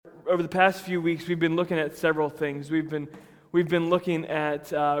over the past few weeks, we've been looking at several things. We've been looking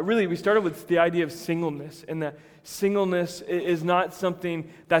at, we started with the idea of singleness, and that singleness is not something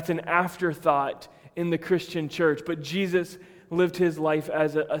that's an afterthought in the Christian church, but Jesus lived his life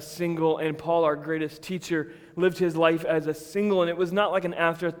as a single, and Paul, our greatest teacher, lived his life as a single, and it was not like an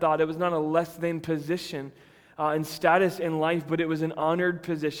afterthought. It was not a less than position and status in life, but it was an honored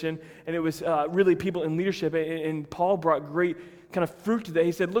position, and it was really people in leadership, and Paul brought great kind of fruit to that.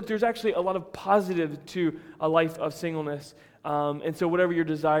 He said, look, there's actually a lot of positive to a life of singleness, and so whatever your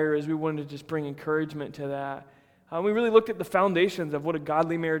desire is, we wanted to just bring encouragement to that. We really looked at the foundations of what a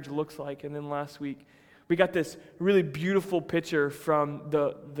godly marriage looks like, and then last week, we got this really beautiful picture from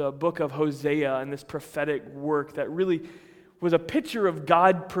the book of Hosea and this prophetic work that really was a picture of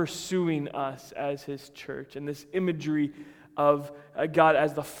God pursuing us as his church, and this imagery of God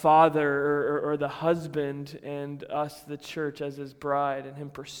as the father or the husband, and us, the church, as his bride, and him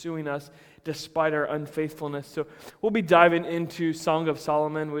pursuing us despite our unfaithfulness. So we'll be diving into Song of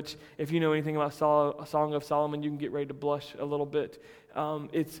Solomon, which if you know anything about Song of Solomon, you can get ready to blush a little bit.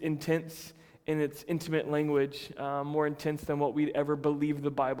 It's intense in its intimate language, more intense than what we'd ever believe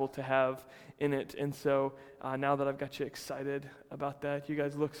the Bible to have in it. And so now that I've got you excited about that, you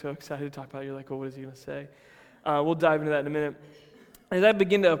guys look so excited to talk about it, you're like, well, what is he going to say? We'll dive into that in a minute. As I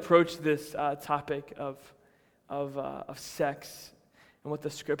begin to approach this topic of sex and what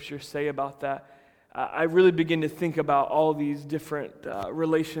the scriptures say about that, I really begin to think about all these different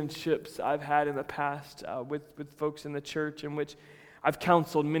relationships I've had in the past with folks in the church, in which I've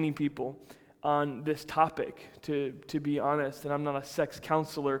counseled many people on this topic, to be honest, and I'm not a sex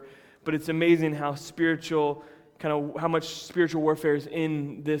counselor, but it's amazing how how much spiritual warfare is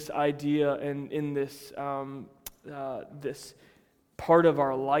in this idea and in this this part of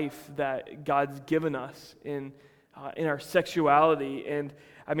our life that God's given us in our sexuality. And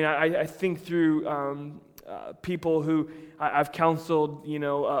I mean, I think through people who I've counseled,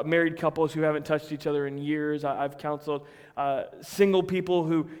 married couples who haven't touched each other in years. I've counseled single people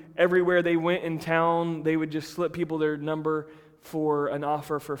who everywhere they went in town, they would just slip people their number for an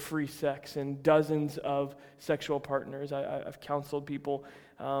offer for free sex, and dozens of sexual partners. I've counseled people,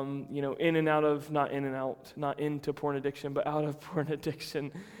 in and out of, not into porn addiction, but out of porn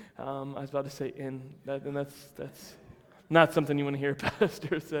addiction. I was about to say and that's not something you want to hear a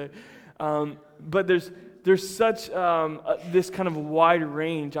pastor say. But there's such this kind of wide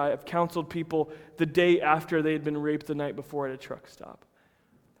range. I have counseled people the day after they had been raped the night before at a truck stop.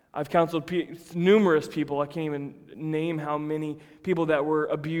 I've counseled numerous people. I can't even name how many people that were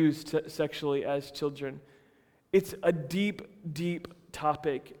abused sexually as children. It's a deep, deep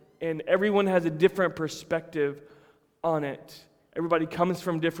topic, and everyone has a different perspective on it. Everybody comes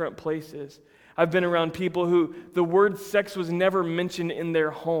from different places. I've been around people who the word sex was never mentioned in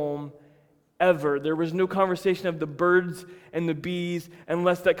their home ever. There was no conversation of the birds and the bees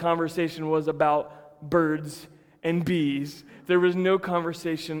unless that conversation was about birds and bees. There was no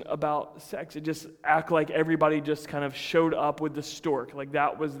conversation about sex. It just act like everybody just kind of showed up with the stork. Like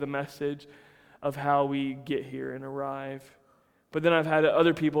that was the message of how we get here and arrive. But then I've had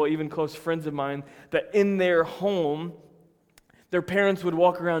other people, even close friends of mine, that in their home, their parents would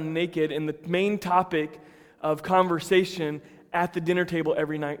walk around naked, and the main topic of conversation at the dinner table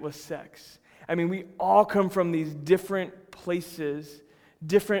every night was sex. I mean, we all come from these different places,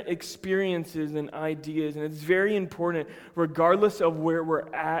 different experiences and ideas, and it's very important, regardless of where we're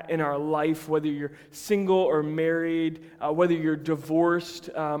at in our life, whether you're single or married, whether you're divorced,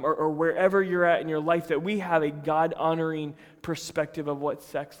 or wherever you're at in your life, that we have a God-honoring perspective of what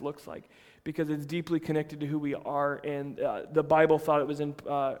sex looks like, because it's deeply connected to who we are, and the Bible thought it was,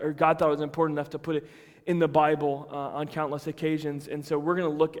 or God thought it was important enough to put it in the Bible on countless occasions, and so we're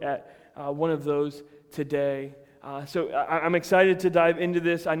going to look at one of those today. So I'm excited to dive into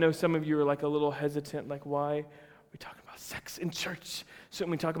this. I know some of you are like a little hesitant, like, why are we talking about sex in church?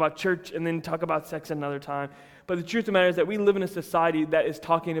 Shouldn't we talk about church and then talk about sex another time? But the truth of the matter is that we live in a society that is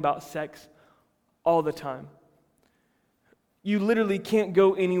talking about sex all the time. You literally can't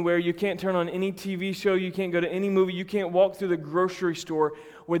go anywhere. You can't turn on any TV show. You can't go to any movie. You can't walk through the grocery store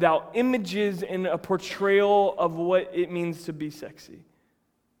without images and a portrayal of what it means to be sexy.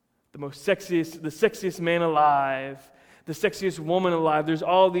 The sexiest man alive, the sexiest woman alive. There's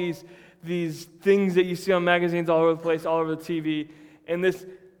all these things that you see on magazines all over the place, all over the TV. And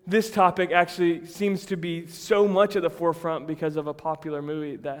this topic actually seems to be so much at the forefront because of a popular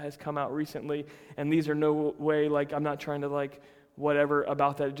movie that has come out recently. And these are no way, like, I'm not trying to like whatever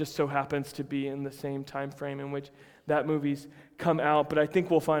about that. It just so happens to be in the same time frame in which that movie's come out. But I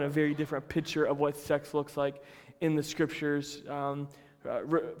think we'll find a very different picture of what sex looks like in the scriptures.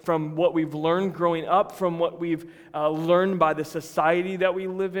 from what we've learned growing up, from what we've learned by the society that we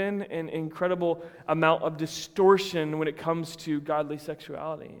live in, an incredible amount of distortion when it comes to godly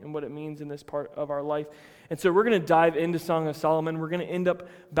sexuality and what it means in this part of our life. And so we're going to dive into Song of Solomon. We're going to end up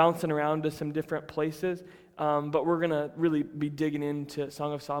bouncing around to some different places, but we're going to really be digging into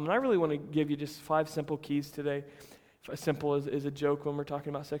Song of Solomon. I really want to give you just 5 simple keys today. Simple is a joke when we're talking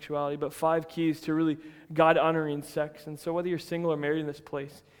about sexuality, but 5 keys to really God-honoring sex. And so whether you're single or married in this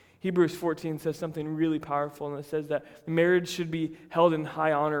place, Hebrews 14 says something really powerful, and it says that marriage should be held in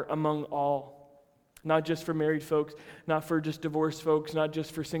high honor among all, not just for married folks, not for just divorced folks, not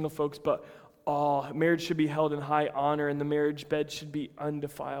just for single folks, but all. Marriage should be held in high honor, and the marriage bed should be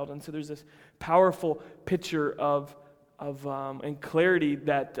undefiled. And so there's this powerful picture of and clarity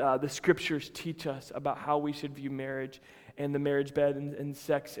that the scriptures teach us about how we should view marriage and the marriage bed and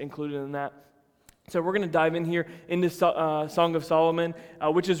sex included in that. So we're going to dive in here into Song of Solomon,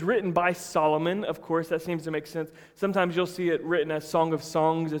 which is written by Solomon. Of course, that seems to make sense. Sometimes you'll see it written as Song of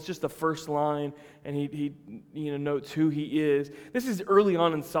Songs. It's just the first line, and he notes who he is. This is early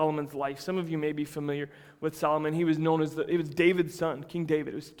on in Solomon's life. Some of you may be familiar with Solomon. He was known as he was David's son, King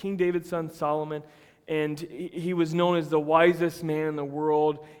David. It was King David's son, Solomon. And he was known as the wisest man in the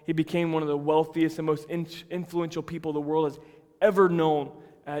world. He became one of the wealthiest and most influential people the world has ever known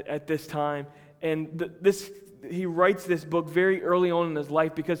at this time. And he writes this book very early on in his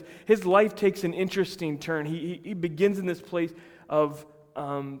life because his life takes an interesting turn. He begins in this place of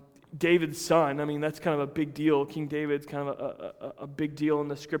David's son. I mean, that's kind of a big deal. King David's kind of a big deal in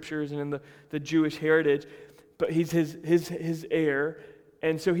the scriptures and in the Jewish heritage. But he's his heir.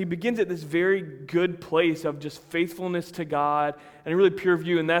 And so he begins at this very good place of just faithfulness to God and a really pure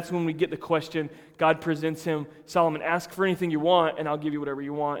view. And that's when we get the question, God presents him, Solomon, ask for anything you want and I'll give you whatever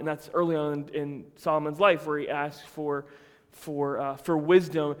you want. And that's early on in Solomon's life where he asks for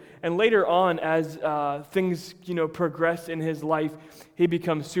wisdom. And later on, as things progress in his life, he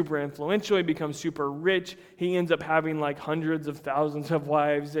becomes super influential. He becomes super rich. He ends up having like hundreds of thousands of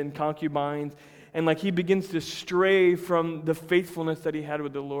wives and concubines. And he begins to stray from the faithfulness that he had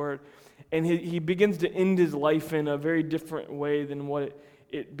with the Lord. And he begins to end his life in a very different way than what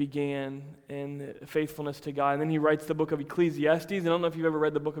it began, in faithfulness to God. And then he writes the book of Ecclesiastes. I don't know if you've ever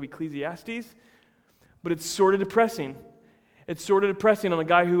read the book of Ecclesiastes, but it's sort of depressing. It's sort of depressing on a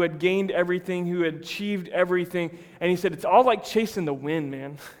guy who had gained everything, who had achieved everything. And he said, it's all like chasing the wind,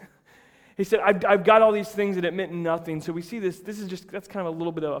 man. He said, I've got all these things that it meant nothing. So we see that's kind of a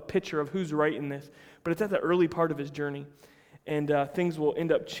little bit of a picture of who's right in this. But it's at the early part of his journey. And things will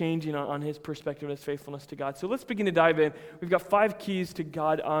end up changing on his perspective and his faithfulness to God. So let's begin to dive in. We've got 5 keys to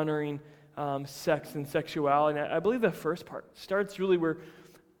God-honoring sex and sexuality. And I believe the first part starts really where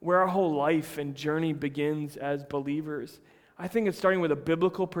our whole life and journey begins as believers. I think it's starting with a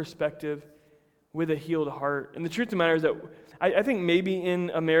biblical perspective with a healed heart. And the truth of the matter is that I think maybe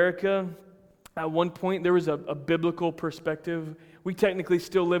in America, at one point, there was a biblical perspective. We technically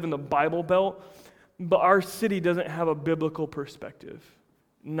still live in the Bible Belt, but our city doesn't have a biblical perspective,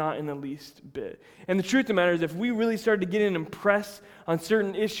 not in the least bit. And the truth of the matter is if we really started to get in and press on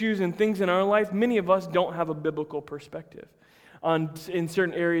certain issues and things in our life, many of us don't have a biblical perspective in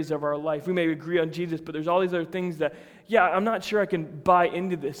certain areas of our life. We may agree on Jesus, but there's all these other things that, I'm not sure I can buy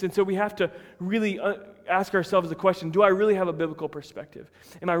into this. And so we have to really ask ourselves the question, do I really have a biblical perspective?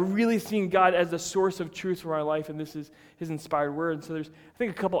 Am I really seeing God as the source of truth for my life? And this is his inspired word. And so there's, I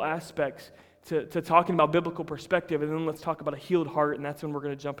think, a couple aspects to talking about biblical perspective, and then let's talk about a healed heart, and that's when we're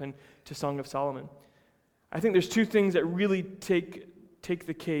going to jump into Song of Solomon. I think there's 2 things that really take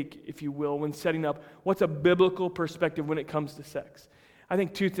the cake, if you will, when setting up what's a biblical perspective when it comes to sex. I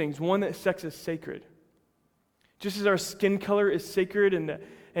think 2 things. One, that sex is sacred. Just as our skin color is sacred and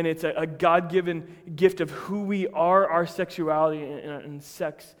it's a God-given gift of who we are, our sexuality and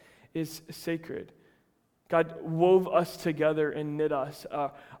sex is sacred. God wove us together and knit us.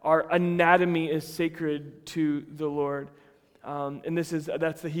 Our anatomy is sacred to the Lord. And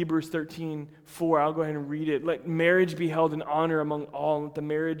that's the Hebrews 13:4. I'll go ahead and read it. Let marriage be held in honor among all, and let the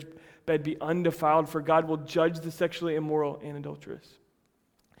marriage bed be undefiled, for God will judge the sexually immoral and adulterous.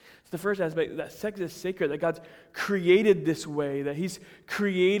 So the first aspect, that sex is sacred, that God's created this way, that he's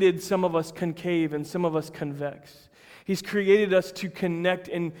created some of us concave and some of us convex. He's created us to connect,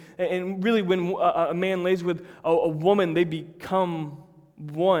 and really when a man lays with a woman, they become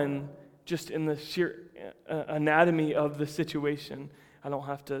one just in the sheer anatomy of the situation. I don't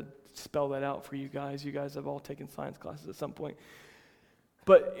have to spell that out for you guys. You guys have all taken science classes at some point.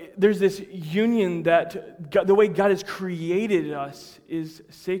 But there's this union that God, the way God has created us is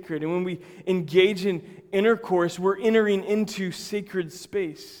sacred. And when we engage in intercourse, we're entering into sacred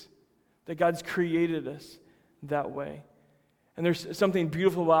space, that God's created us that way. And there's something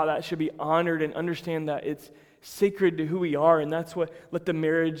beautiful about that. It should be honored and understand that it's sacred to who we are, and that's what, let the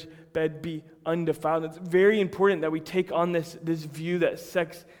marriage bed be undefiled. It's very important that we take on this view that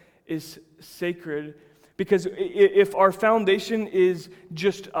sex is sacred, because if our foundation is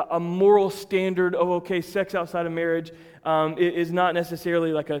just a moral standard of, okay, sex outside of marriage is not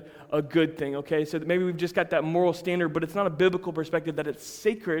necessarily like a good thing, okay? So maybe we've just got that moral standard, but it's not a biblical perspective that it's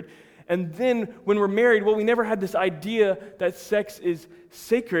sacred. And then when we're married, well, we never had this idea that sex is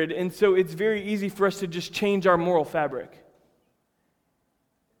sacred, and so it's very easy for us to just change our moral fabric.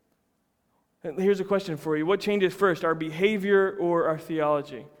 And here's a question for you. What changes first, our behavior or our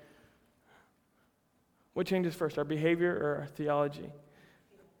theology? What changes first, our behavior or our theology?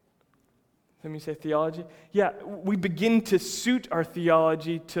 Let me say theology. Yeah, we begin to suit our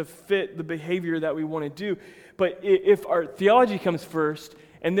theology to fit the behavior that we want to do. But if our theology comes first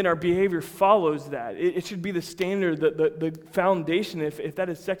and then our behavior follows that, it should be the standard, the foundation. If that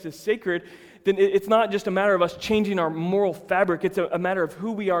is sex is sacred, then it's not just a matter of us changing our moral fabric. It's a matter of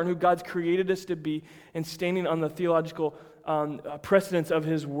who we are and who God's created us to be and standing on the theological precedence of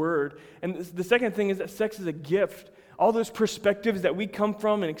His Word. And the second thing is that sex is a gift. All those perspectives that we come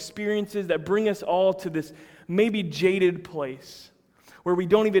from and experiences that bring us all to this maybe jaded place where we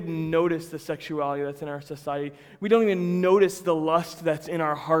don't even notice the sexuality that's in our society. We don't even notice the lust that's in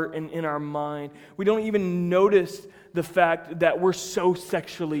our heart and in our mind. We don't even notice the fact that we're so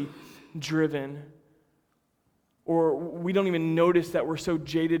sexually driven. Or we don't even notice that we're so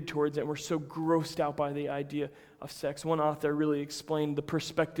jaded towards it, and we're so grossed out by the idea of sex. One author really explained the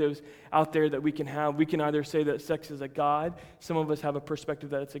perspectives out there that we can have. We can either say that sex is a god. Some of us have a perspective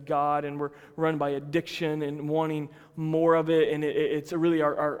that it's a god, and we're run by addiction and wanting more of it, and it's really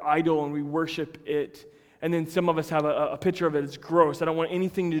our idol, and we worship it. And then some of us have a picture of it as gross. I don't want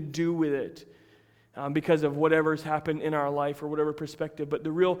anything to do with it. Because of whatever's happened in our life or whatever perspective. But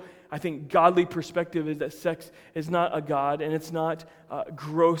the real, I think, godly perspective is that sex is not a god and it's not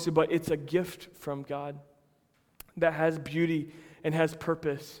gross, but it's a gift from God that has beauty and has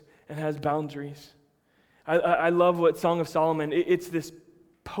purpose and has boundaries. I love what Song of Solomon, it's this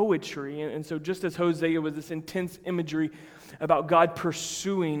poetry. And so just as Hosea was this intense imagery about God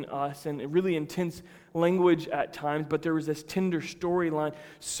pursuing us and really intense language at times, but there was this tender storyline.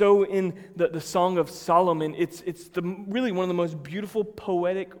 So in the Song of Solomon, it's really one of the most beautiful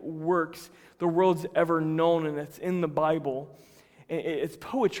poetic works the world's ever known, and it's in the Bible. It's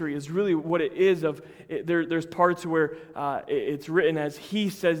poetry is really what it is. There's parts where it's written as he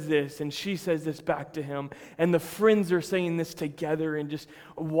says this and she says this back to him, and the friends are saying this together, and just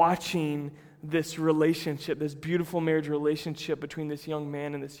watching this relationship, this beautiful marriage relationship between this young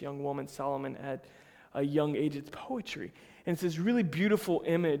man and this young woman, Solomon, at a young age. It's poetry. And it's this really beautiful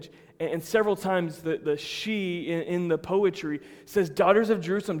image. And several times the she in the poetry says, daughters of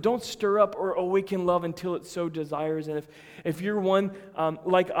Jerusalem, don't stir up or awaken love until it so desires. And if you're one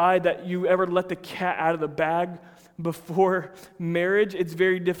like I, that you ever let the cat out of the bag before marriage, it's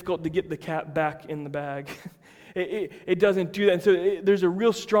very difficult to get the cat back in the bag. It doesn't do that. And so there's a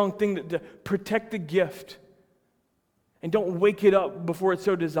real strong thing to protect the gift. And don't wake it up before it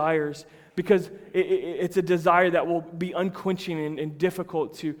so desires, because it's a desire that will be unquenching and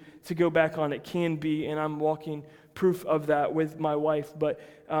difficult to go back on. It can be, and I'm walking proof of that with my wife, but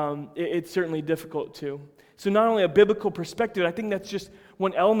it's certainly difficult too. So not only a biblical perspective, I think that's just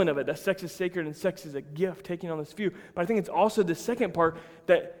one element of it, that sex is sacred and sex is a gift, taking on this view. But I think it's also the second part,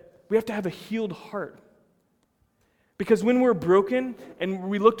 that we have to have a healed heart. Because when we're broken and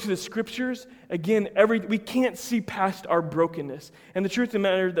we look to the Scriptures, again, we can't see past our brokenness. And the truth of the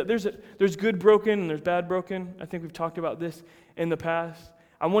matter is that there's good broken and there's bad broken. I think we've talked about this in the past.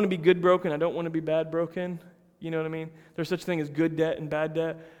 I want to be good broken. I don't want to be bad broken. You know what I mean? There's such a thing as good debt and bad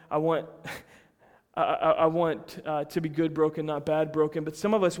debt. I want to be good broken, not bad broken. But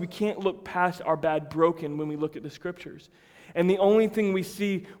some of us, we can't look past our bad broken when we look at the Scriptures. And the only thing we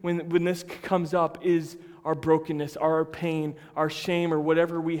see when this comes up is our brokenness, our pain, our shame, or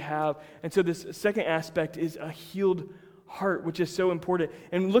whatever we have. And so this second aspect is a healed heart, which is so important.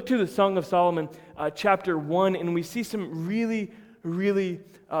 And look to the Song of Solomon, chapter 1, and we see some really, really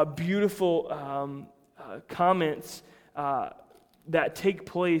beautiful comments that take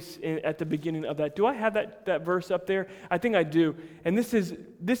place at the beginning of that. Do I have that verse up there? I think I do. And this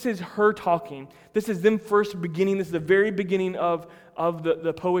is her talking. This is them first beginning. This is the very beginning of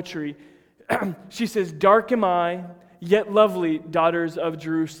the poetry. She says, dark am I, yet lovely daughters of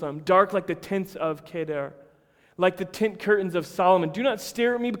Jerusalem, dark like the tents of Kedar, like the tent curtains of Solomon. Do not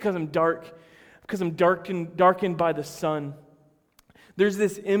stare at me because I'm darkened by the sun. There's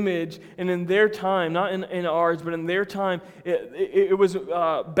this image, and in their time, not in ours, but in their time, it was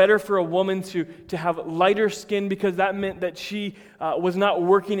better for a woman to have lighter skin because that meant that she was not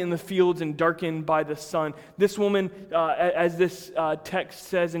working in the fields and darkened by the sun. This woman, as this text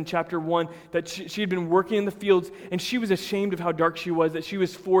says in chapter 1, that she had been working in the fields, and she was ashamed of how dark she was, that she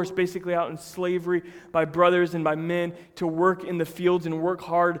was forced basically out in slavery by brothers and by men to work in the fields and work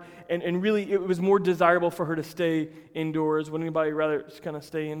hard, and really it was more desirable for her to stay indoors. Would anybody rather just kind of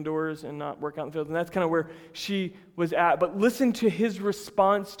stay indoors and not work out in the fields? And that's kind of where she was at. But listen to his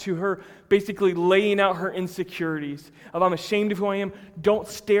response to her basically laying out her insecurities of, I'm ashamed of who I am. Don't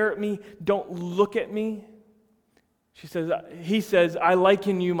stare at me. Don't look at me. He says, I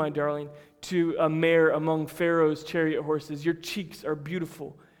liken you, my darling, to a mare among Pharaoh's chariot horses. Your cheeks are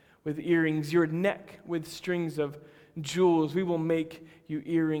beautiful with earrings, your neck with strings of jewels. We will make you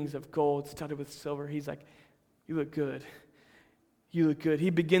earrings of gold studded with silver. He's like, you look good. You look good. He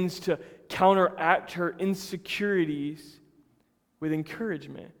begins to counteract her insecurities with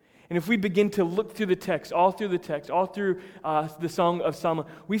encouragement. And if we begin to look through the text, all through the Song of Solomon,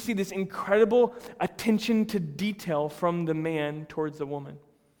 we see this incredible attention to detail from the man towards the woman.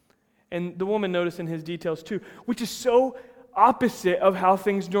 And the woman noticed in his details too, which is so opposite of how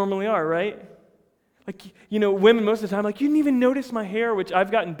things normally are, right? Like, women most of the time, like, you didn't even notice my hair, which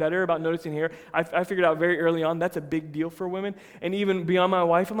I've gotten better about noticing hair. I figured out very early on that's a big deal for women. And even beyond my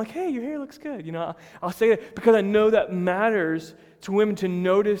wife, I'm like, hey, your hair looks good. I'll say that because I know that matters to women to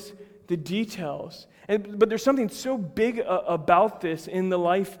notice the details. But there's something so big about this in the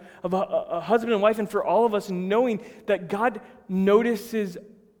life of a husband and wife, and for all of us, knowing that God notices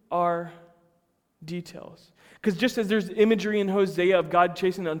our details. Because just as there's imagery in Hosea of God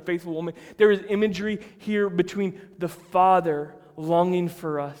chasing an unfaithful woman, there is imagery here between the Father longing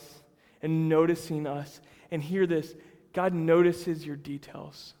for us and noticing us. And hear this, God notices your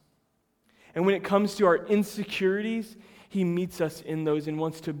details. And when it comes to our insecurities, He meets us in those and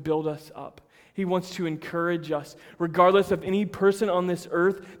wants to build us up. He wants to encourage us, regardless of any person on this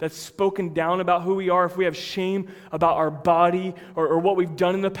earth that's spoken down about who we are, if we have shame about our body or what we've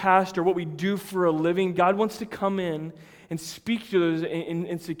done in the past or what we do for a living. God wants to come in and speak to those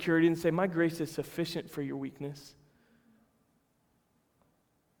insecurities and say, my grace is sufficient for your weakness.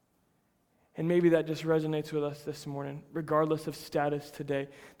 And maybe that just resonates with us this morning, regardless of status today,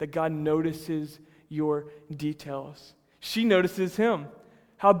 that God notices your details. She notices him.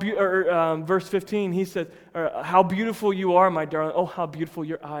 Verse 15, he says, how beautiful you are, my darling. Oh, how beautiful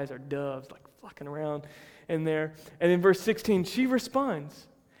your eyes are, doves, like flocking around in there. And in verse 16, she responds,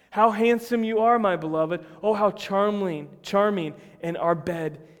 how handsome you are, my beloved. Oh, how charming, and our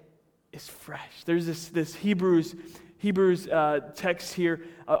bed is fresh. There's this Hebrews text here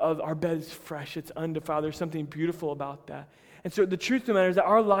of our bed is fresh, it's undefiled. There's something beautiful about that. And so the truth of the matter is that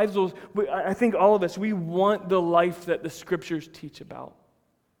our lives I think all of us, we want the life that the Scriptures teach about.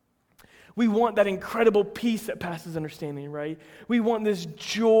 We want that incredible peace that passes understanding, right? We want this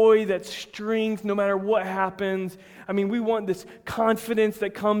joy, that strength, no matter what happens. I mean, we want this confidence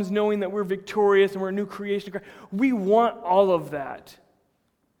that comes knowing that we're victorious and we're a new creation. We want all of that.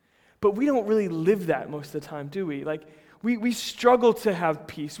 But we don't really live that most of the time, do we? Like, we struggle to have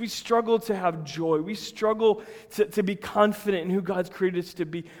peace. We struggle to have joy. We struggle to be confident in who God's created us to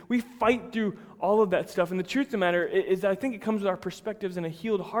be. We fight through all of that stuff. And the truth of the matter is that I think it comes with our perspectives and a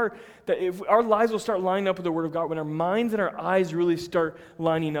healed heart, that if our lives will start lining up with the Word of God, when our minds and our eyes really start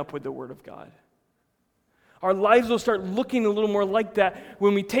lining up with the Word of God. Our lives will start looking a little more like that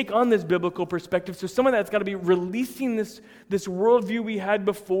when we take on this biblical perspective. So some of that's got to be releasing this worldview we had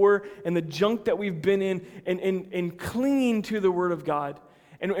before and the junk that we've been in and clinging to the Word of God.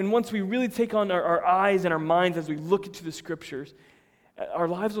 And once we really take on our eyes and our minds as we look into the Scriptures, our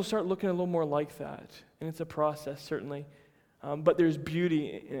lives will start looking a little more like that. And it's a process, certainly. But there's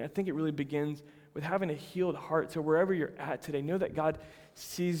beauty, and I think it really begins with having a healed heart. So wherever you're at today, know that God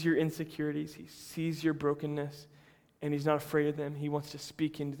sees your insecurities, He sees your brokenness, and He's not afraid of them. He wants to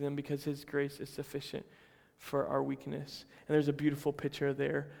speak into them because His grace is sufficient for our weakness. And there's a beautiful picture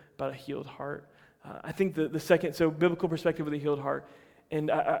there about a healed heart. I think the second, so biblical perspective with a healed heart,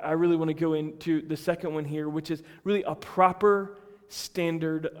 and I really want to go into the second one here, which is really a proper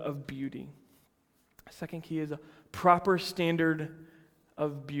standard of beauty. The second key is a proper standard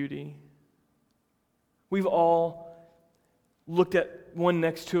of beauty. We've all looked at one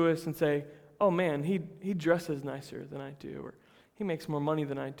next to us and say, oh man, he dresses nicer than I do, or he makes more money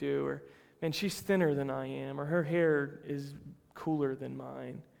than I do, or man, she's thinner than I am, or her hair is cooler than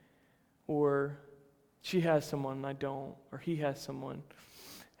mine, or she has someone and I don't, or he has someone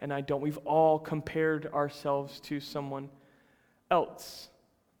and I don't. We've all compared ourselves to someone else.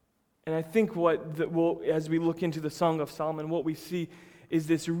 And I think as we look into the Song of Solomon, what we see is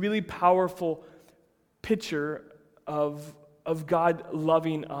this really powerful picture of God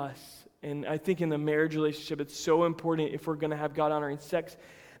loving us. And I think in the marriage relationship, it's so important, if we're going to have God-honoring sex,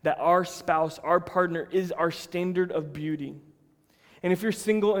 that our spouse, our partner, is our standard of beauty. And if you're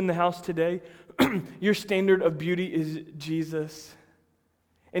single in the house today, your standard of beauty is Jesus.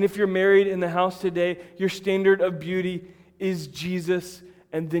 And if you're married in the house today, your standard of beauty is Jesus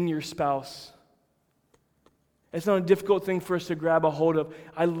and then your spouse. It's not a difficult thing for us to grab a hold of.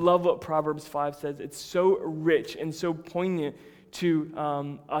 I love what Proverbs 5 says. It's so rich and so poignant to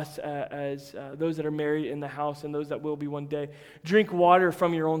us as those that are married in the house and those that will be one day. Drink water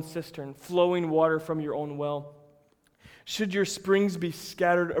from your own cistern, flowing water from your own well. Should your springs be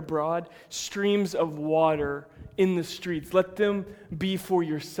scattered abroad, streams of water in the streets, let them be for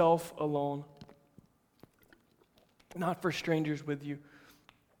yourself alone, not for strangers with you.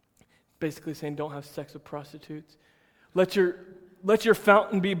 Basically saying, don't have sex with prostitutes. Let your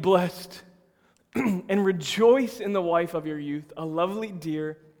fountain be blessed, and rejoice in the wife of your youth, a lovely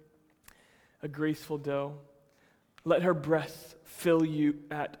deer, a graceful doe. Let her breasts fill you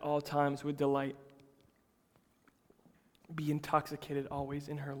at all times with delight. Be intoxicated always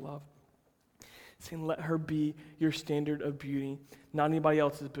in her love. Saying, let her be your standard of beauty, not anybody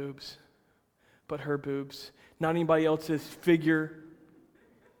else's boobs, but her boobs. Not anybody else's figure.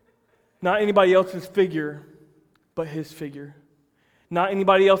 Not anybody else's figure, but his figure. Not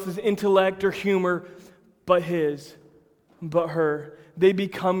anybody else's intellect or humor, but his, but her. They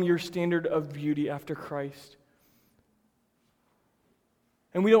become your standard of beauty after Christ.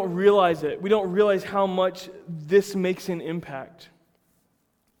 And we don't realize it. We don't realize how much this makes an impact.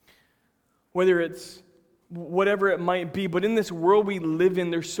 Whether it's whatever it might be, but in this world we live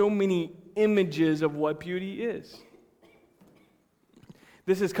in, there's so many images of what beauty is.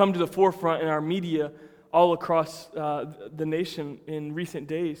 This has come to the forefront in our media all across the nation in recent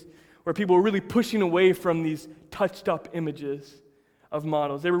days, where people are really pushing away from these touched-up images of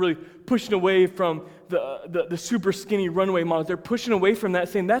models. They were really pushing away from the super skinny runway models. They're pushing away from that,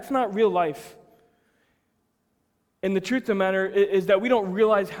 saying that's not real life. And the truth of the matter is that we don't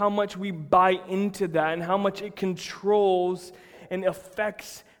realize how much we buy into that and how much it controls and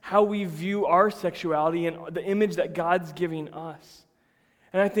affects how we view our sexuality and the image that God's giving us.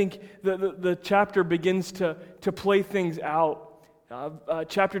 And I think the chapter begins to play things out.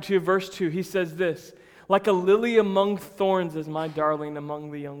 Chapter 2, verse 2, he says this, like a lily among thorns is my darling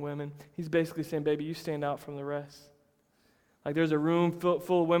among the young women. He's basically saying, baby, you stand out from the rest. Like there's a room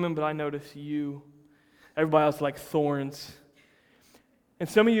full of women, but I notice you. Everybody else like thorns. And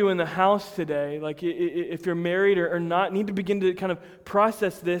some of you in the house today, like if you're married or not, need to begin to kind of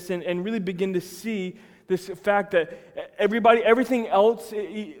process this and really begin to see this fact that everything else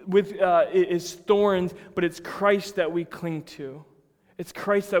is thorns, but it's Christ that we cling to. It's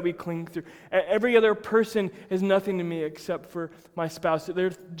Christ that we cling through. Every other person is nothing to me except for my spouse.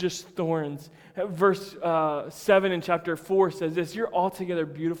 They're just thorns. Verse 7 in chapter 4 says this, you're altogether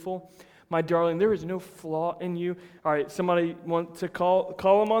beautiful, my darling. There is no flaw in you. All right, somebody want to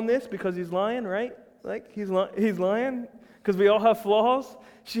call him on this because he's lying, right? Like he's lying because we all have flaws.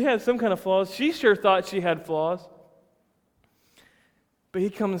 She had some kind of flaws. She sure thought she had flaws. But he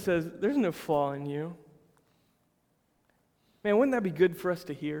comes and says, there's no flaw in you. Man, wouldn't that be good for us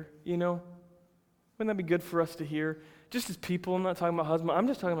to hear, you know? Wouldn't that be good for us to hear? Just as people, I'm not talking about husband, I'm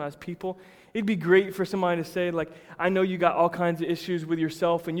just talking about as people. It'd be great for somebody to say, like, I know you got all kinds of issues with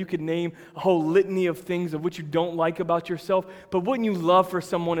yourself, and you could name a whole litany of things of what you don't like about yourself, but wouldn't you love for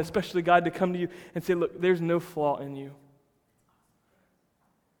someone, especially God, to come to you and say, look, there's no flaw in you?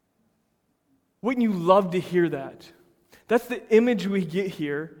 Wouldn't you love to hear that? That's the image we get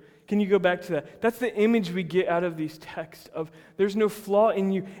here. Can you go back to that? That's the image we get out of these texts of there's no flaw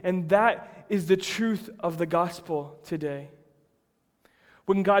in you, and that is the truth of the gospel today.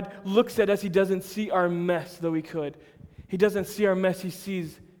 When God looks at us, he doesn't see our mess, though he could. He doesn't see our mess, he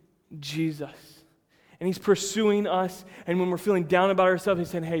sees Jesus. And he's pursuing us, and when we're feeling down about ourselves, he's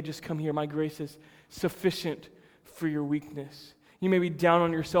saying, hey, just come here. My grace is sufficient for your weakness. You may be down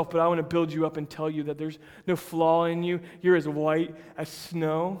on yourself, but I want to build you up and tell you that there's no flaw in you. You're as white as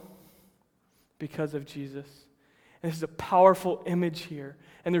snow because of Jesus. And this is a powerful image here.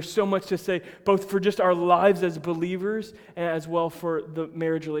 And there's so much to say, both for just our lives as believers and as well for the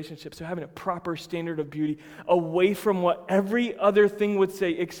marriage relationship. So having a proper standard of beauty away from what every other thing would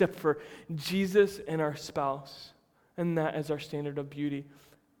say except for Jesus and our spouse. And that as our standard of beauty.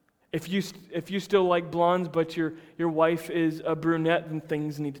 If you still like blondes but your wife is a brunette, then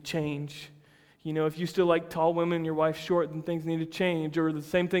things need to change. If you still like tall women and your wife's short, then things need to change. Or the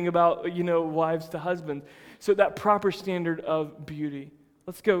same thing about, wives to husbands. So that proper standard of beauty.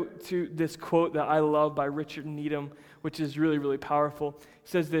 Let's go to this quote that I love by Richard Needham, which is really, really powerful. He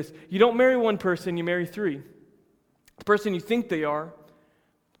says this: you don't marry one person, you marry three. The person you think they are,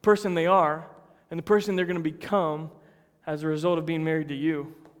 the person they are, and the person they're going to become as a result of being married to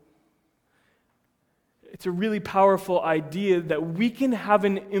you. It's a really powerful idea that we can have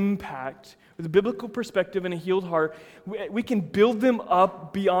an impact with a biblical perspective and a healed heart. We can build them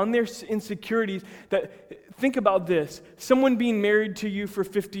up beyond their insecurities. Think about this. Someone being married to you for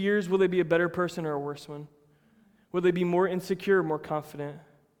 50 years, will they be a better person or a worse one? Will they be more insecure or more confident?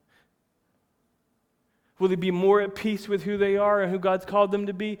 Will they be more at peace with who they are and who God's called them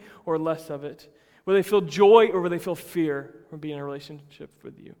to be, or less of it? Will they feel joy or will they feel fear from being in a relationship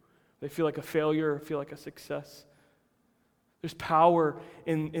with you? Will they feel like a failure or feel like a success? There's power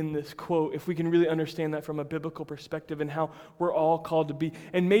in this quote if we can really understand that from a biblical perspective and how we're all called to be.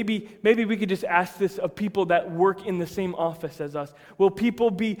 And maybe we could just ask this of people that work in the same office as us. Will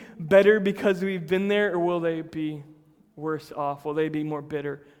people be better because we've been there, or will they be worse off? Will they be more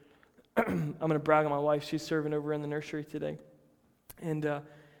bitter? I'm going to brag on my wife. She's serving over in the nursery today. And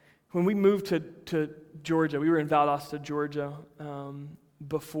when we moved to Georgia, we were in Valdosta, Georgia,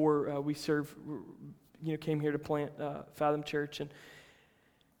 before we came here to plant Fathom Church,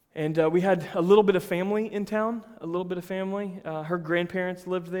 and we had a little bit of family in town. Her grandparents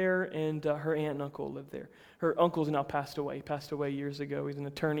lived there, and her aunt and uncle lived there. Her uncle's now passed away. He passed away years ago. He's an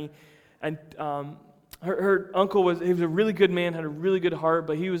attorney, and her uncle was a really good man, had a really good heart,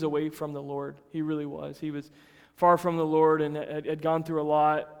 but he was away from the Lord. He really was. He was far from the Lord and had gone through a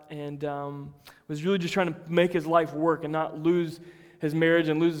lot, and was really just trying to make his life work and not lose his marriage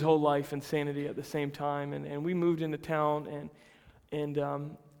and lose his whole life and sanity at the same time. And we moved into town, and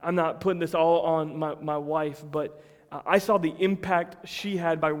I'm not putting this all on my wife, but I saw the impact she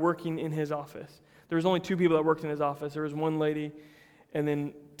had by working in his office. There was only two people that worked in his office. There was one lady and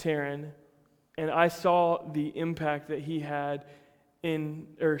then Taryn. And I saw the impact that she had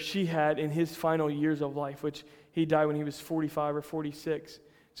in his final years of life, which he died when he was 45 or 46.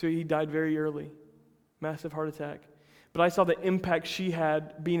 So he died very early. Massive heart attack. But I saw the impact she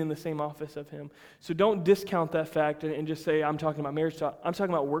had being in the same office of him. So don't discount that fact and just say, I'm talking about marriage. I'm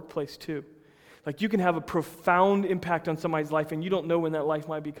talking about workplace too. Like, you can have a profound impact on somebody's life, and you don't know when that life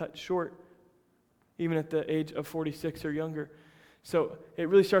might be cut short, even at the age of 46 or younger. So it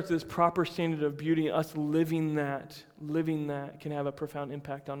really starts with this proper standard of beauty. Us living that can have a profound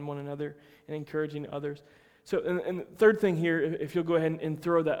impact on one another and encouraging others. So, and the third thing here, if you'll go ahead and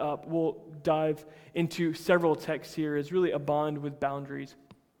throw that up, we'll dive into several texts here, is really a bond with boundaries.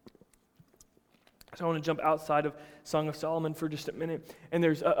 So I want to jump outside of Song of Solomon for just a minute. And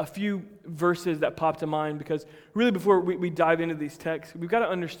there's a few verses that pop to mind, because really before we dive into these texts, we've got to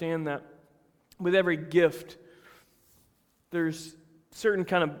understand that with every gift, there's certain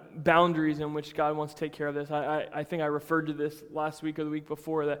kind of boundaries in which God wants to take care of this. I think I referred to this last week or the week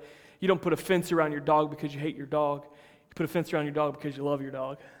before, that you don't put a fence around your dog because you hate your dog. You put a fence around your dog because you love your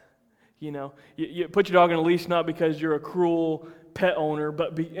dog. You put your dog on a leash not because you're a cruel pet owner,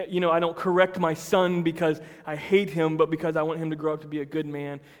 but I don't correct my son because I hate him, but because I want him to grow up to be a good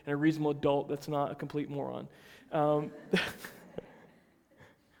man and a reasonable adult that's not a complete moron.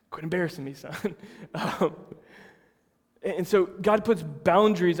 Quit embarrassing me, son. And so God puts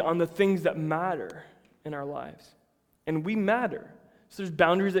boundaries on the things that matter in our lives. And we matter. So there's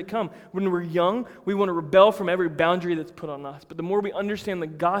boundaries that come. When we're young, we want to rebel from every boundary that's put on us. But the more we understand the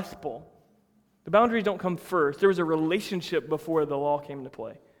gospel, the boundaries don't come first. There was a relationship before the law came into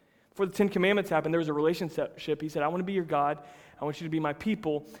play. Before the Ten Commandments happened, there was a relationship. He said, I want to be your God. I want you to be my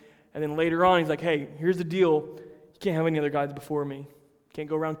people. And then later on, he's like, hey, here's the deal. You can't have any other gods before me. You can't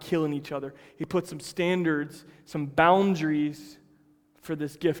go around killing each other. He put some standards, some boundaries for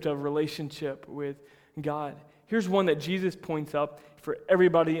this gift of relationship with God. Here's one that Jesus points up for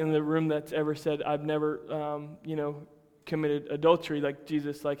everybody in the room that's ever said, I've never, committed adultery. Like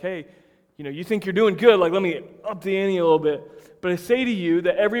Jesus, like, hey, you think you're doing good. Like, let me up the ante a little bit. But I say to you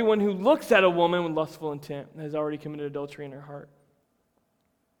that everyone who looks at a woman with lustful intent has already committed adultery in her heart.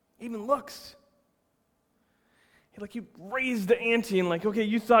 Even looks. Like you raise the ante and like, okay,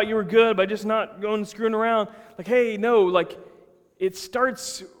 you thought you were good by just not going screwing around. Like, hey, no, like it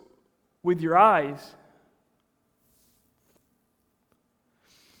starts with your eyes.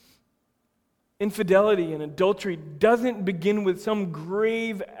 Infidelity and adultery doesn't begin with some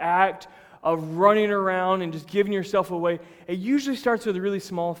grave act of running around and just giving yourself away. It usually starts with really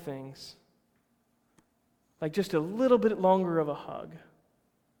small things, like just a little bit longer of a hug,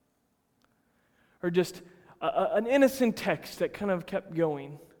 or just an innocent text that kind of kept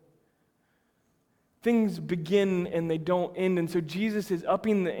going. Things begin and they don't end, and so Jesus is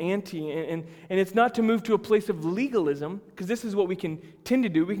upping the ante, and it's not to move to a place of legalism, because this is what we can tend to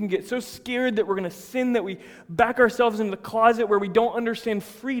do. We can get so scared that we're going to sin that we back ourselves into the closet where we don't understand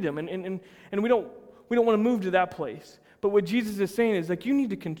freedom, and we don't want to move to that place. But what Jesus is saying is like you need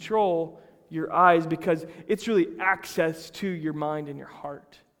to control your eyes, because it's really access to your mind and your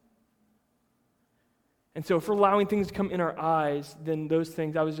heart. And so if we're allowing things to come in our eyes, then those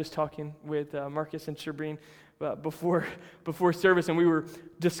things, I was just talking with Marcus and Shabreen before service, and we were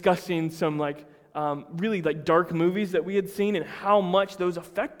discussing some really dark movies that we had seen and how much those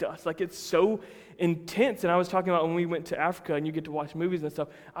affect us. Like it's so intense. And I was talking about when we went to Africa and you get to watch movies and stuff.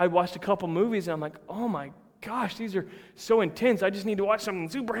 I watched a couple movies and I'm like, oh my gosh, these are so intense. I just need to watch something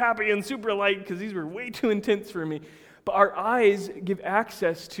super happy and super light because these were way too intense for me. But our eyes give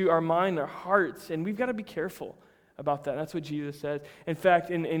access to our mind, our hearts, and we've got to be careful about that. That's what Jesus says. In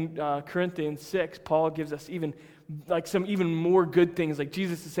fact, in Corinthians 6, Paul gives us some even more good things. Like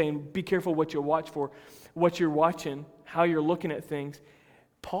Jesus is saying, be careful what you watch for, what you're watching, how you're looking at things.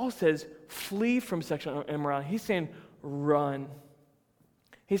 Paul says, flee from sexual immorality. He's saying, run.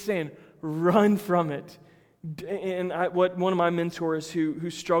 He's saying, run from it. And one of my mentors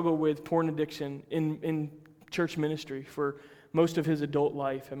who struggled with porn addiction in church ministry for most of his adult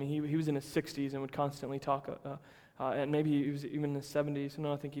life. I mean, he was in his 60s and would constantly talk, and maybe he was even in his 70s.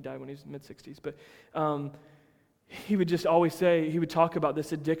 No, I think he died when he was mid-60s. But he would just always say, he would talk about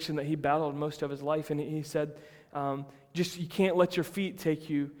this addiction that he battled most of his life, and he said, you can't let your feet take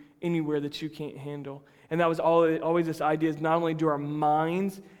you anywhere that you can't handle. And that was always this idea is not only do our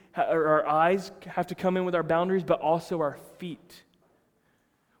minds or our eyes have to come in with our boundaries, but also our feet.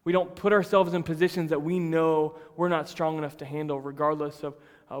 We don't put ourselves in positions that we know we're not strong enough to handle, regardless of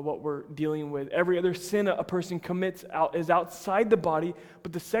what we're dealing with. Every other sin a person commits is outside the body,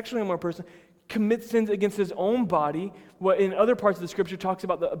 but the sexually immoral person commits sins against his own body. What in other parts of the Scripture talks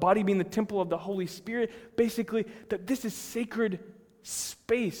about the body being the temple of the Holy Spirit, basically that this is sacred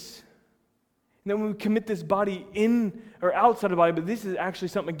space. And then when we commit this body in or outside the body, but this is actually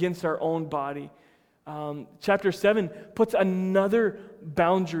something against our own body. Chapter 7 puts another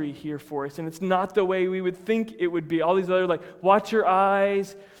boundary here for us, and it's not the way we would think it would be. All these other, watch your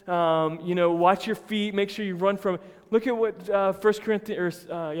eyes, watch your feet, make sure you run from it. Look at what 1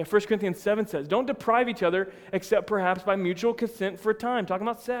 Corinthians 7 says. Don't deprive each other, except perhaps by mutual consent for a time. Talking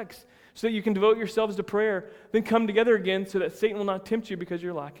about sex, so that you can devote yourselves to prayer, then come together again so that Satan will not tempt you because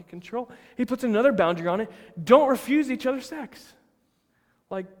you're lacking control. He puts another boundary on it. Don't refuse each other sex.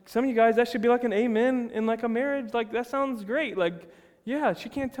 Like, some of you guys, that should be like an amen in a marriage. Like, that sounds great. Like, yeah, she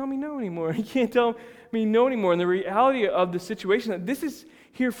can't tell me no anymore. He can't tell me no anymore. And the reality of the situation, that this is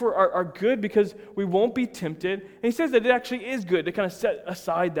here for our good because we won't be tempted. And he says that it actually is good to kind of set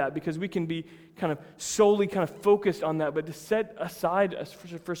aside that because we can be kind of solely kind of focused on that, but to set aside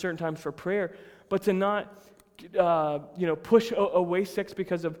for certain times for prayer, but to not push away sex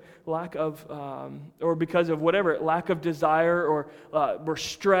because of lack of, or because of whatever, lack of desire, or we're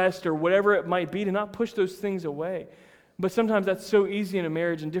stressed, or whatever it might be, to not push those things away. But sometimes that's so easy in a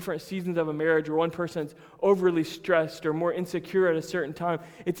marriage, in different seasons of a marriage where one person's overly stressed or more insecure at a certain time.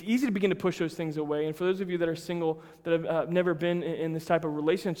 It's easy to begin to push those things away. And for those of you that are single, that have never been in this type of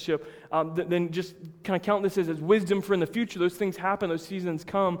relationship, then just kind of count this as wisdom for in the future. Those things happen, those seasons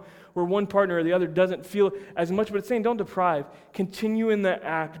come where one partner or the other doesn't feel as much, but it's saying don't deprive. Continue in that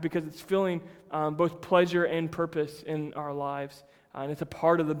act because it's filling both pleasure and purpose in our lives. And it's a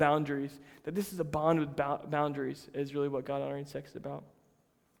part of the boundaries. That this is a bond with boundaries is really what God-honoring sex is about.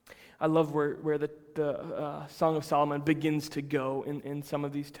 I love where the Song of Solomon begins to go in some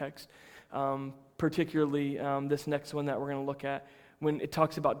of these texts, particularly this next one that we're going to look at, when it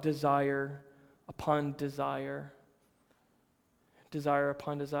talks about desire upon desire. Desire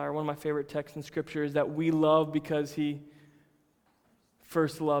upon desire. One of my favorite texts in Scripture is that we love because He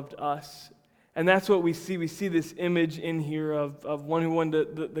first loved us. And that's what we see. We see this image in here of one who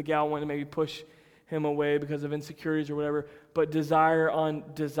wanted the gal wanted to maybe push him away because of insecurities or whatever. But desire on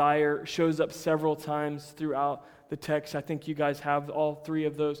desire shows up several times throughout the text. I think you guys have all three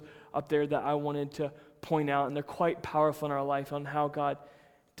of those up there that I wanted to point out, and they're quite powerful in our life on how God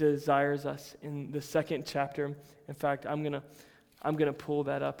desires us. In the second chapter, in fact, I'm gonna pull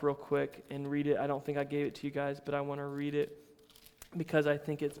that up real quick and read it. I don't think I gave it to you guys, but I want to read it because I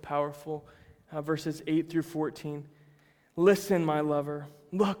think it's powerful. Verses 8 through 14. Listen, my lover.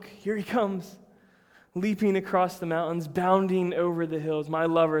 Look, here he comes. Leaping across the mountains, bounding over the hills. My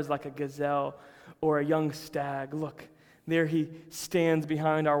lover is like a gazelle or a young stag. Look, there he stands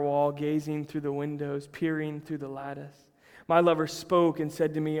behind our wall, gazing through the windows, peering through the lattice. My lover spoke and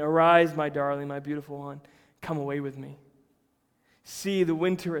said to me, arise, my darling, my beautiful one. Come away with me. See, the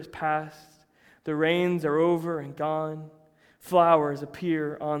winter has passed. The rains are over and gone. Flowers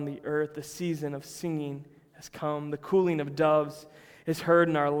appear on the earth. The season of singing has come. The cooling of doves is heard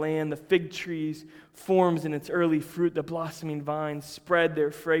in our land. The fig trees forms in its early fruit. The blossoming vines spread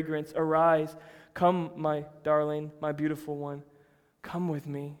their fragrance. Arise, come, my darling, my beautiful one. Come with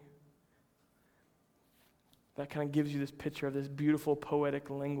me. That kind of gives you this picture of this beautiful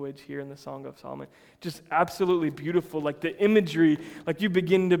poetic language here in the Song of Solomon. Just absolutely beautiful. Like the imagery, like you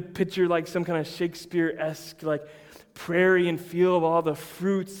begin to picture like some kind of Shakespeare-esque like prairie and field of all the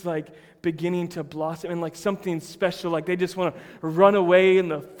fruits like beginning to blossom and like something special, like they just want to run away in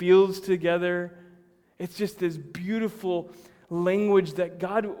the fields together. It's just this beautiful language that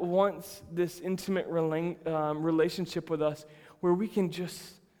God wants this intimate relationship with us where we can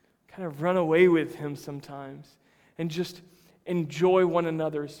just kind of run away with Him sometimes and just enjoy one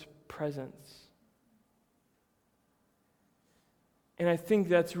another's presence. And I think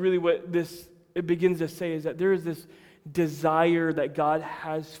that's really what it begins to say, is that there is this desire that God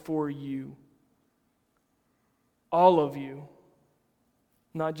has for you. All of you.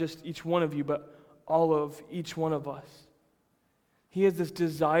 Not just each one of you, but all of each one of us. He has this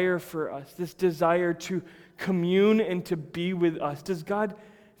desire for us, this desire to commune and to be with us. Does God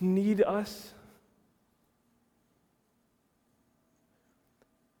need us?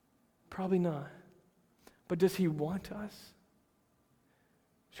 Probably not. But does He want us?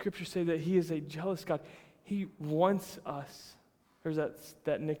 Scriptures say that He is a jealous God. He wants us. There's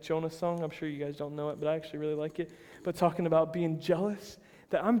that Nick Jonas song. I'm sure you guys don't know it, but I actually really like it. But talking about being jealous,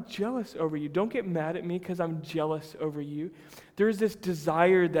 that I'm jealous over you. Don't get mad at me because I'm jealous over you. There's this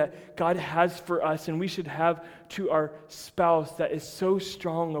desire that God has for us and we should have to our spouse that is so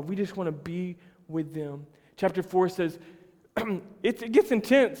strong that we just want to be with them. Chapter 4 says, it gets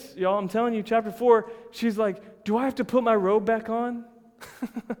intense, y'all. I'm telling you, chapter 4, she's like, do I have to put my robe back on?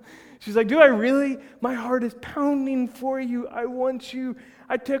 She's like, do I really? My heart is pounding for you. I want you.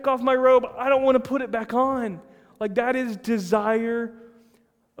 I take off my robe. I don't want to put it back on. Like that is desire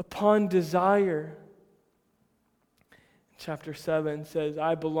upon desire. Chapter 7 says,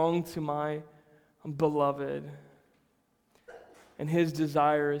 I belong to my beloved, and his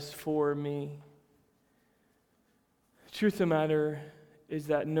desire is for me. The truth of the matter is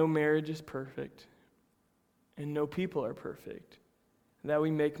that no marriage is perfect, and no people are perfect. That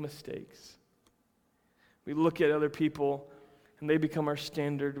we make mistakes. We look at other people and they become our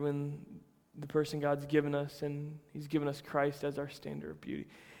standard when the person God's given us, and He's given us Christ as our standard of beauty.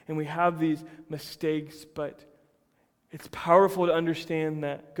 And we have these mistakes, but it's powerful to understand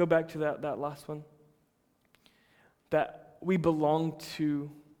that, go back to that last one, that we belong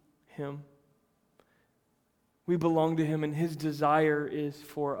to Him. We belong to Him and His desire is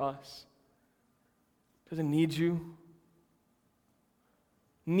for us. Doesn't need you.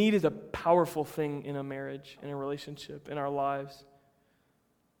 Need is a powerful thing in a marriage, in a relationship, in our lives.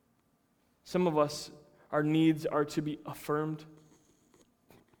 Some of us, our needs are to be affirmed.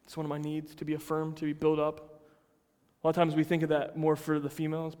 It's one of my needs, to be affirmed, to be built up. A lot of times we think of that more for the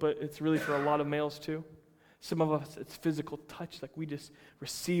females, but it's really for a lot of males too. Some of us, it's physical touch, like we just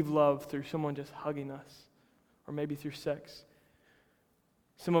receive love through someone just hugging us, or maybe through sex.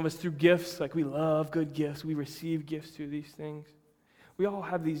 Some of us through gifts, like we love good gifts. We receive gifts through these things. We all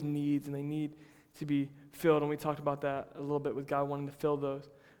have these needs, and they need to be filled, and we talked about that a little bit with God wanting to fill those.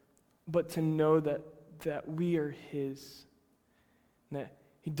 But to know that we are His, that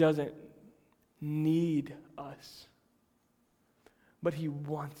He doesn't need us, but He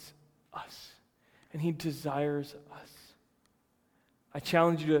wants us, and He desires us. I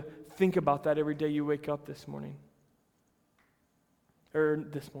challenge you to think about that every day you wake up this morning. Or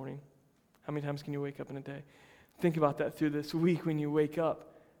this morning. How many times can you wake up in a day? Think about that through this week when you wake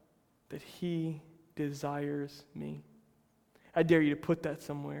up, that He desires me. I dare you to put that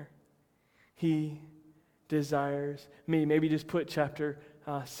somewhere. He desires me. Maybe just put chapter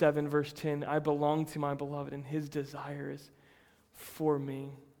 7, verse 10. I belong to my beloved, and His desire is for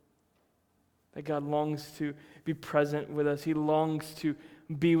me. That God longs to be present with us. He longs to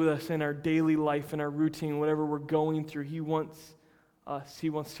be with us in our daily life, in our routine, whatever we're going through. He wants us. He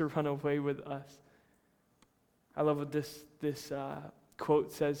wants to run away with us. I love what this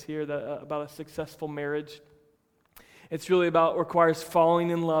quote says here about a successful marriage. It's really requires falling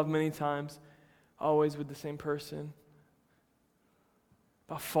in love many times, always with the same person.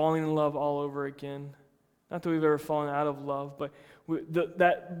 About falling in love all over again. Not that we've ever fallen out of love, but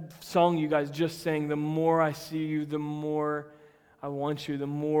that song you guys just sang, the more I see you, the more I want you, the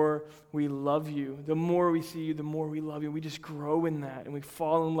more we love you. The more we see you, the more we love you. We just grow in that, and we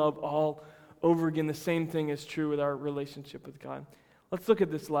fall in love all over again. The same thing is true with our relationship with God. Let's look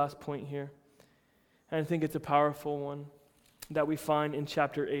at this last point here. And I think it's a powerful one that we find in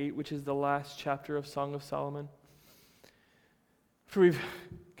chapter 8, which is the last chapter of Song of Solomon. For we've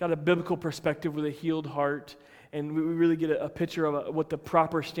got a biblical perspective with a healed heart, and we really get a picture of what the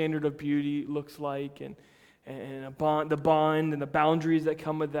proper standard of beauty looks like, and the bond and the boundaries that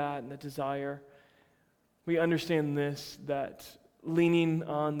come with that, and the desire. We understand this, that leaning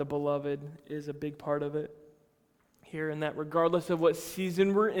on the beloved is a big part of it here, and that regardless of what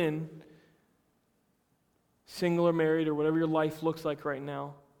season we're in, single or married or whatever your life looks like right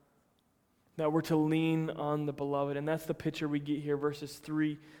now, that we're to lean on the beloved. And that's the picture we get here, verses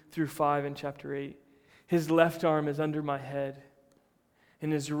 3 through 5 in chapter 8. His left arm is under my head,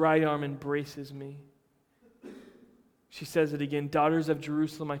 and his right arm embraces me. She says it again, daughters of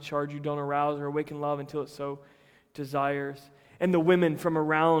Jerusalem, I charge you, don't arouse or awaken love until it so desires. And the women from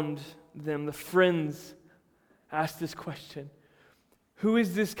around them, the friends, ask this question, who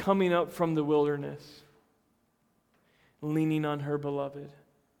is this coming up from the wilderness, leaning on her beloved?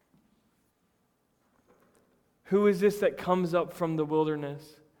 Who is this that comes up from the wilderness,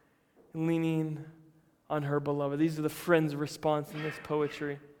 leaning on her beloved? These are the friends' response in this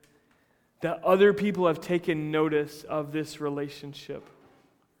poetry. That other people have taken notice of this relationship.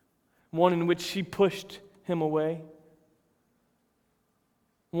 One in which she pushed him away.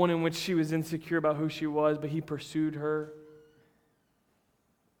 One in which she was insecure about who she was, but he pursued her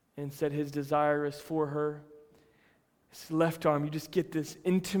and said his desire is for her. His left arm, you just get this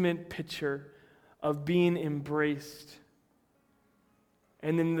intimate picture of being embraced.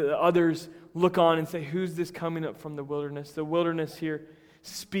 And then the others look on and say, who's this coming up from the wilderness? The wilderness here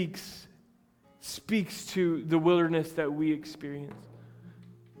speaks to the wilderness that we experience.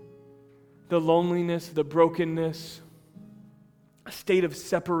 The loneliness, the brokenness, a state of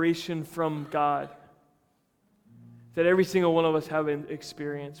separation from God that every single one of us have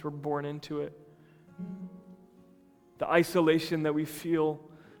experienced. We're born into it. The isolation that we feel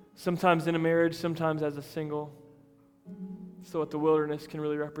sometimes in a marriage, sometimes as a single. So what the wilderness can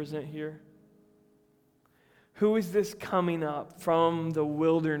really represent here. Who is this coming up from the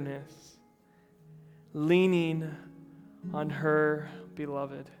wilderness, leaning on her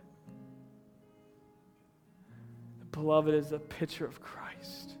beloved? The beloved is a picture of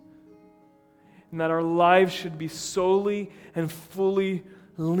Christ. And that our lives should be solely and fully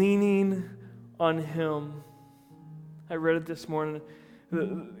leaning on Him. I read it this morning.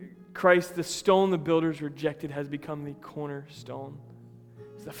 Christ, the stone the builders rejected, has become the cornerstone.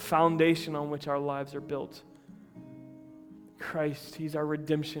 It's the foundation on which our lives are built. Christ, He's our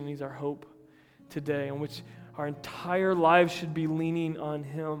redemption, He's our hope today, in which our entire lives should be leaning on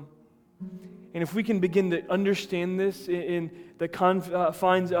Him. And if we can begin to understand this in the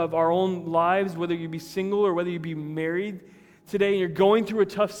confines of our own lives, whether you be single or whether you be married today, and you're going through a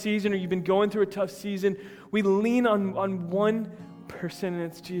tough season or you've been going through a tough season, we lean on one person, and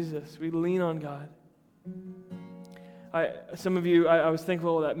it's Jesus. We lean on God. Some of you, I was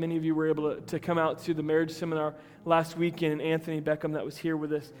thankful that many of you were able to come out to the marriage seminar last weekend, and Anthony Beckham that was here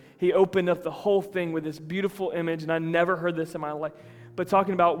with us, he opened up the whole thing with this beautiful image, and I never heard this in my life, but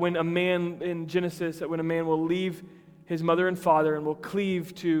talking about when a man in Genesis, that when a man will leave his mother and father and will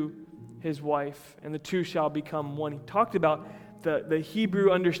cleave to his wife, and the two shall become one. He talked about the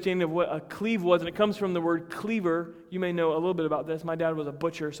Hebrew understanding of what a cleave was, and it comes from the word cleaver. You may know a little bit about this. My dad was a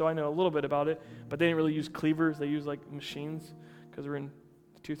butcher, so I know a little bit about it, but they didn't really use cleavers. They used like machines because we're in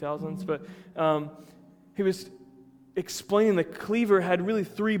the 2000s. But he was explaining the cleaver had really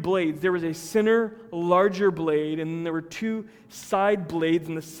three blades. There was a center, larger blade, and then there were two side blades,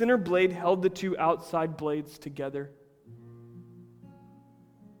 and the center blade held the two outside blades together.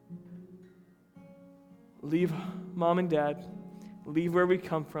 Leave mom and dad, leave where we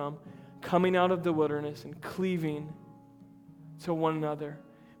come from, coming out of the wilderness and cleaving to one another,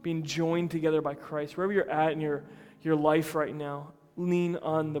 being joined together by Christ. Wherever you're at in your life right now, lean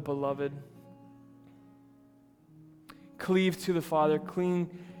on the beloved. Cleave to the Father,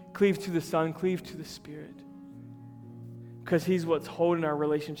 cleave to the Son, cleave to the Spirit. because He's what's holding our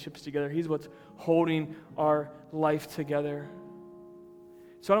relationships together. He's what's holding our life together.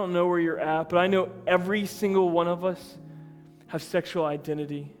 So I don't know where you're at, but I know every single one of us have sexual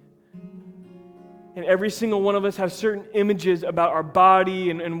identity. And every single one of us have certain images about our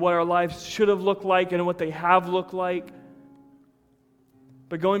body and what our lives should have looked like and what they have looked like.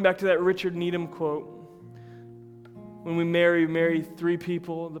 But going back to that Richard Needham quote, when we marry three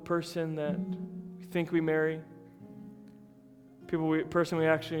people: the person that we think we marry, person we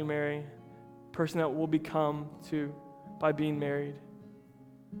actually marry, person that we'll become by being married.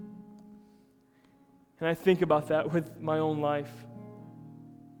 And I think about that with my own life.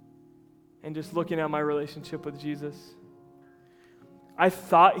 And just looking at my relationship with Jesus, I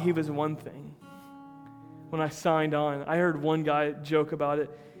thought He was one thing when I signed on. I heard one guy joke about it,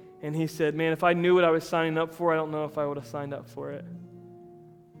 and he said, man, if I knew what I was signing up for, I don't know if I would have signed up for it.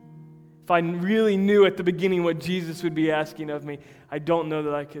 If I really knew at the beginning what Jesus would be asking of me, I don't know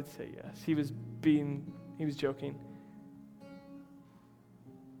that I could say yes. He was joking.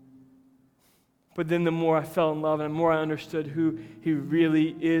 But then the more I fell in love and the more I understood who He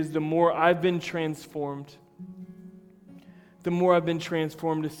really is, the more I've been transformed. The more I've been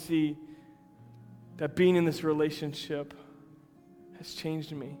transformed to see that being in this relationship has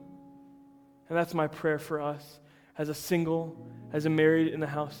changed me. And that's my prayer for us as a single, as a married in the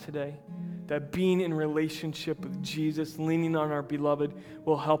house today, that being in relationship with Jesus, leaning on our beloved,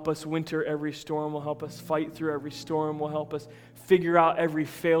 will help us winter every storm, will help us fight through every storm, will help us figure out every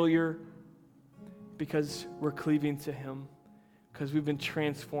failure, because we're cleaving to Him, because we've been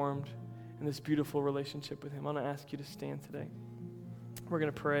transformed in this beautiful relationship with Him. I want to ask you to stand today. We're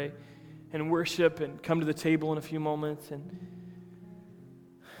going to pray and worship and come to the table in a few moments. And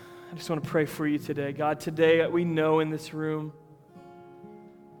I just want to pray for you today. God, today we know in this room,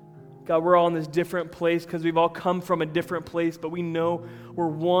 God, we're all in this different place because we've all come from a different place, but we know we're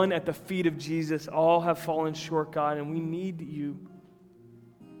one at the feet of Jesus. All have fallen short, God, and we need You.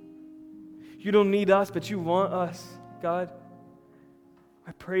 You don't need us, but You want us, God.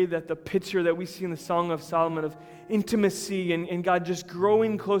 I pray that the picture that we see in the Song of Solomon of intimacy and God just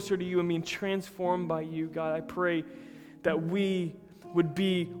growing closer to You and being transformed by You, God, I pray that we would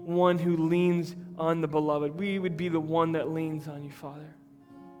be one who leans on the beloved. We would be the one that leans on You, Father.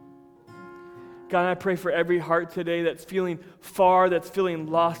 God, I pray for every heart today that's feeling far, that's feeling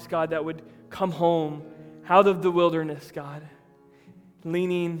lost, God, that would come home out of the wilderness, God,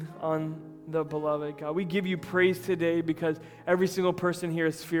 leaning on the beloved, God. We give You praise today because every single person here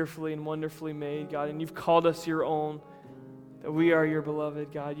is fearfully and wonderfully made, God, and You've called us Your own, that we are Your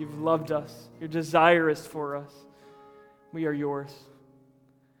beloved, God. You've loved us. Your desire is for us. We are Yours.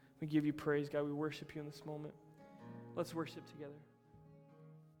 We give You praise, God. We worship You in this moment. Let's worship together.